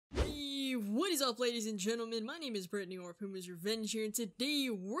What is up, ladies and gentlemen? My name is Brittany, or Puma's Revenge here, and today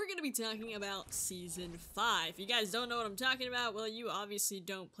we're going to be talking about Season 5. If you guys don't know what I'm talking about, well, you obviously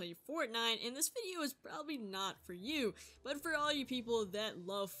don't play Fortnite, and this video is probably not for you. But for all you people that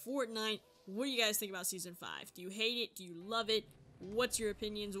love Fortnite, what do you guys think about Season 5? Do you hate it? Do you love it? What's your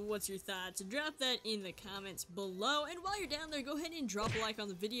opinions? What's your thoughts? Drop that in the comments below, and while you're down there, go ahead and drop a like on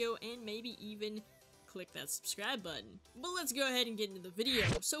the video, and maybe even click that subscribe button. But let's go ahead and get into the video.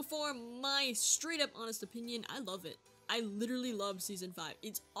 So far, my straight up honest opinion, I love it. I literally love Season 5.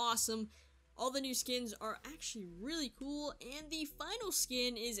 It's awesome. All the new skins are actually really cool, and the final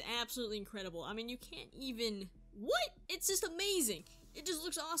skin is absolutely incredible. I mean, you can't even... What? It's just amazing. It just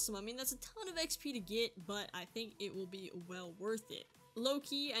looks awesome. I mean, that's a ton of XP to get, but I think it will be well worth it.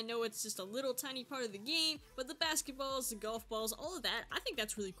 Low-key, I know it's just a little tiny part of the game, but the basketballs, the golf balls, all of that, I think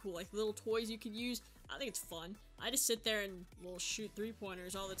that's really cool. Like, the little toys you could use, I think it's fun. I just sit there and, well, shoot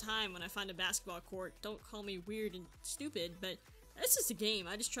three-pointers all the time when I find a basketball court. Don't call me weird and stupid, but that's just a game.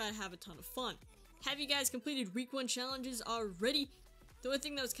 I just try to have a ton of fun. Have you guys completed week 1 challenges already? The only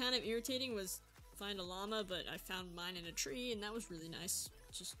thing that was kind of irritating was find a llama, but I found mine in a tree, and that was really nice.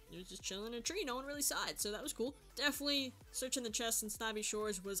 It was just chilling in a tree, no one really saw it, so that was cool. Definitely searching the chests in Snobby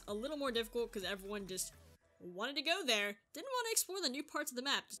Shores was a little more difficult because everyone just wanted to go there, didn't want to explore the new parts of the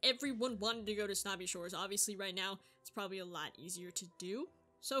map. Everyone wanted to go to Snobby Shores. Obviously right now it's probably a lot easier to do.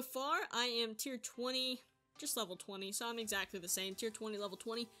 So far I am tier 20, just level 20, so I'm exactly the same, tier 20, level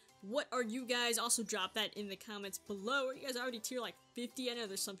 20. What are you guys? Also drop that in the comments below. Are you guys already tier like 50? I know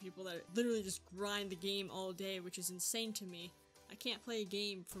there's some people that literally just grind the game all day, which is insane to me. I can't play a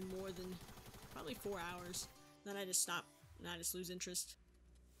game for more than probably 4 hours. Then I just stop and I just lose interest.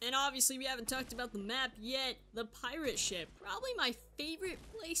 And obviously we haven't talked about the map yet. The pirate ship. Probably my favorite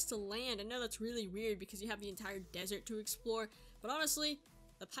place to land. I know that's really weird because you have the entire desert to explore. But honestly,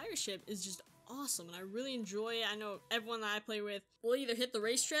 the pirate ship is just awesome and I really enjoy it. I know everyone that I play with will either hit the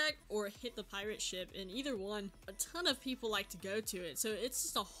racetrack or hit the pirate ship. And either one, a ton of people like to go to it. So it's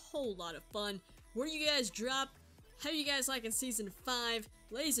just a whole lot of fun. Where do you guys drop? How you guys liking Season 5?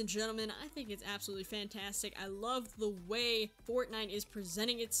 Ladies and gentlemen, I think it's absolutely fantastic. I love the way Fortnite is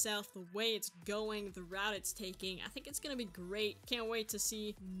presenting itself, the way it's going, the route it's taking. I think it's gonna be great. Can't wait to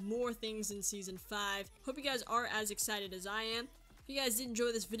see more things in Season 5. Hope you guys are as excited as I am. If you guys did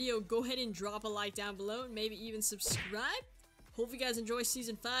enjoy this video, go ahead and drop a like down below and maybe even subscribe. Hope you guys enjoy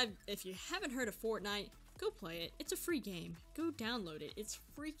Season 5. If you haven't heard of Fortnite, go play it. It's a free game. Go download it. It's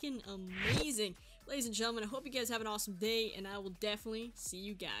freaking amazing. Ladies and gentlemen, I hope you guys have an awesome day, and I will definitely see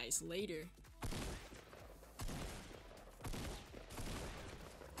you guys later.